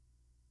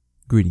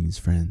Greetings,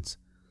 friends,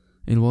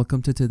 and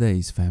welcome to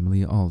today's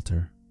Family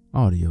Altar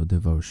audio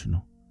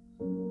devotional.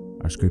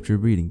 Our scripture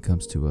reading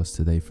comes to us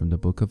today from the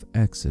book of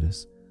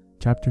Exodus,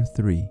 chapter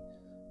 3,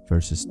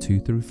 verses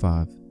 2 through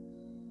 5,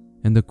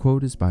 and the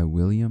quote is by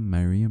William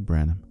Marion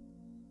Branham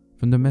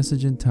from the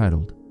message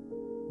entitled,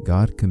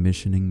 God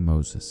Commissioning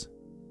Moses.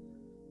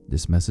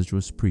 This message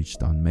was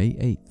preached on May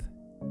 8th,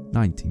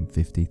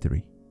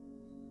 1953.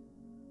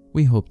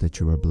 We hope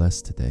that you are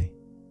blessed today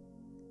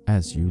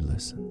as you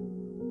listen.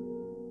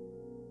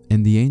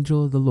 And the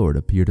angel of the Lord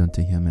appeared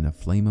unto him in a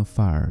flame of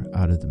fire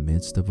out of the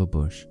midst of a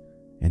bush.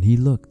 And he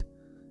looked,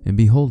 and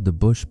behold, the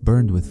bush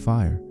burned with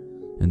fire,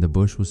 and the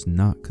bush was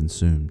not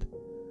consumed.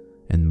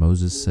 And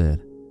Moses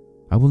said,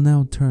 I will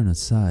now turn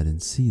aside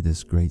and see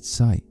this great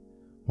sight,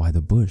 why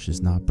the bush is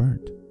not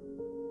burnt.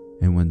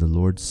 And when the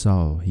Lord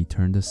saw he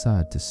turned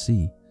aside to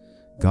see,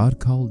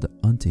 God called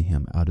unto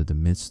him out of the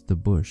midst of the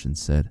bush, and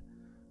said,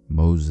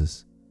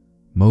 Moses,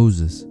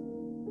 Moses.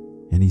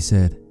 And he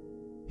said,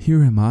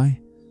 Here am I.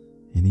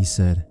 And he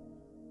said,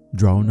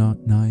 Draw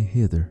not nigh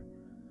hither,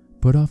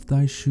 put off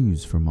thy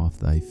shoes from off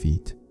thy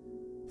feet,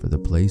 for the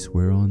place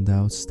whereon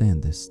thou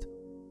standest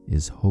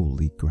is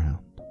holy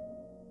ground.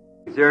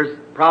 There's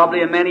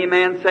probably a many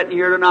man sitting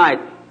here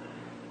tonight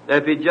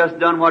that if he'd just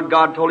done what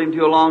God told him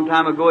to a long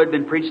time ago, had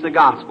been preached the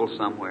gospel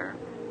somewhere.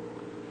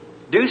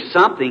 Do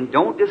something.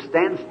 Don't just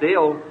stand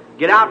still.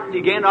 Get out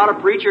again, not a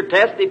preacher,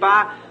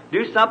 testify.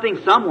 Do something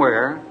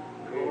somewhere.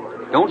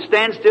 Don't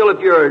stand still if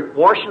you're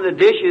washing the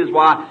dishes.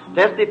 Why,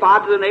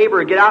 testify to the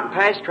neighbor. Get out and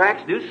pass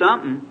tracts. Do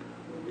something.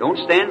 Don't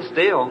stand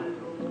still.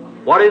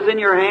 What is in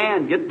your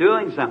hand? Get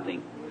doing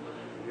something.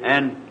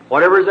 And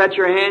whatever's at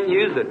your hand,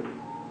 use it.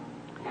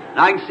 And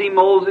I can see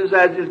Moses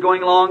as he's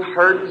going along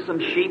herding some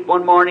sheep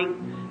one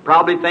morning,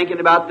 probably thinking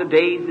about the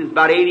days. He's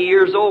about 80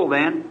 years old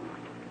then.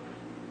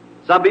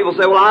 Some people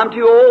say, well, I'm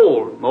too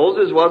old.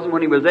 Moses wasn't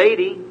when he was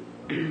 80.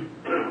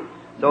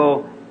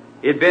 So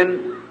it'd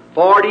been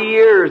 40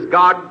 years.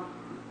 God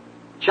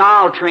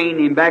child trained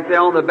him back there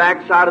on the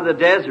backside of the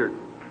desert,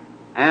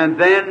 and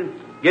then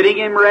getting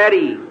him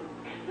ready,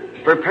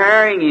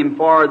 preparing him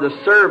for the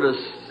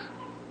service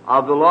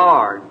of the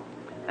Lord.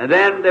 And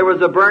then there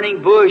was a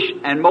burning bush,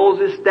 and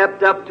Moses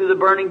stepped up to the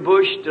burning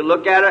bush to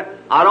look at it.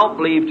 I don't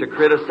believe to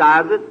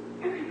criticize it.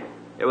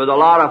 There was a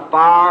lot of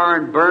fire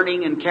and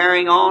burning and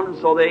carrying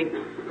on, so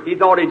he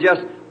thought he'd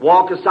just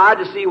walk aside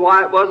to see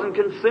why it wasn't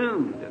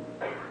consumed.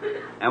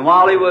 And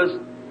while he was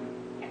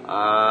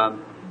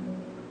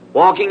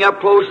walking up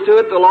close to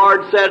it, the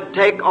Lord said,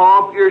 Take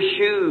off your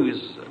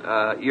shoes.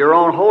 You're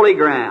on holy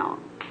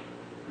ground.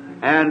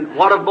 And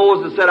what if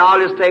Moses said, I'll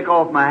just take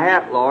off my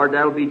hat, Lord,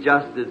 that'll be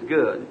just as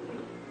good.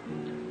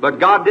 But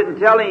God didn't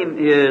tell him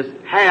his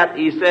hat,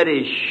 He said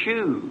his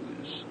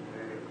shoes.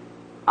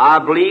 I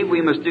believe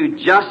we must do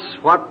just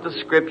what the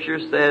Scripture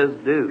says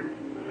do.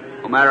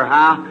 No matter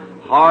how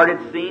hard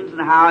it seems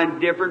and how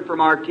indifferent from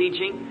our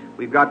teaching,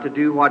 we've got to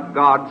do what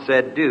God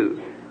said do.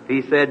 If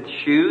He said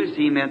shoes,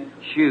 He meant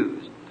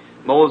shoes.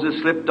 Moses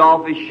slipped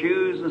off his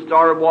shoes and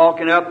started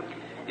walking up.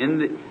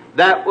 And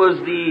that was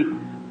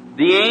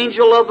the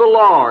angel of the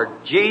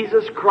Lord,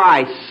 Jesus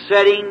Christ,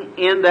 sitting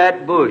in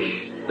that bush,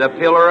 the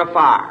pillar of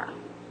fire,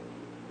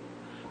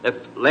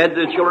 that led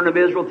the children of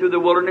Israel through the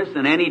wilderness.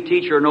 And any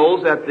teacher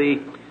knows that the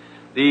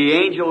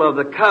angel of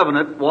the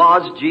covenant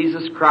was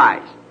Jesus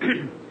Christ.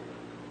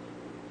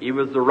 He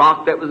was the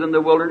rock that was in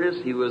the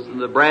wilderness. He was in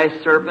the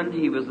brass serpent.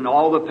 He was in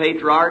all the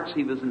patriarchs.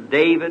 He was in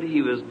David.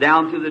 He was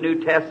down through the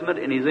New Testament,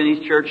 and He's in His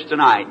church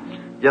tonight.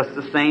 Just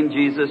the same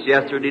Jesus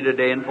yesterday,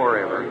 today, and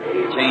forever.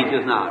 He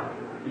changes not.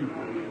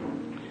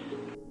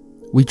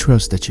 We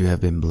trust that you have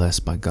been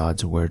blessed by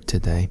God's Word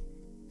today.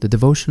 The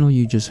devotional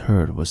you just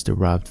heard was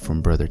derived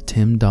from Brother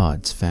Tim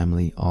Dodd's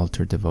Family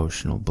Altar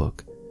devotional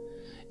book.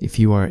 If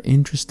you are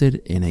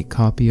interested in a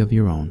copy of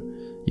your own,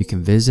 you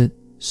can visit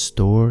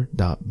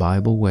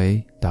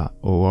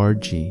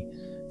store.bibleway.org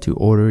to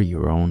order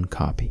your own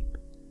copy.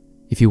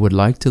 If you would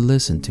like to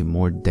listen to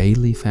more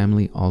daily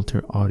Family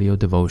Altar audio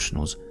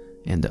devotionals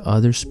and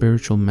other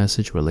spiritual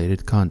message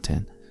related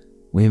content,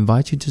 we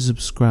invite you to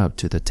subscribe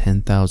to the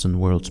 10,000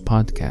 Worlds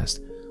podcast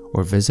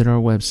or visit our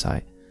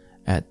website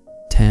at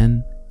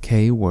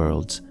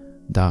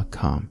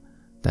 10kworlds.com.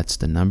 That's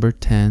the number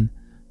 10,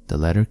 the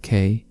letter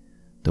K,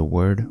 the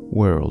word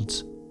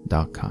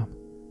worlds.com.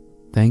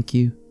 Thank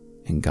you,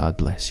 and God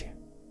bless you.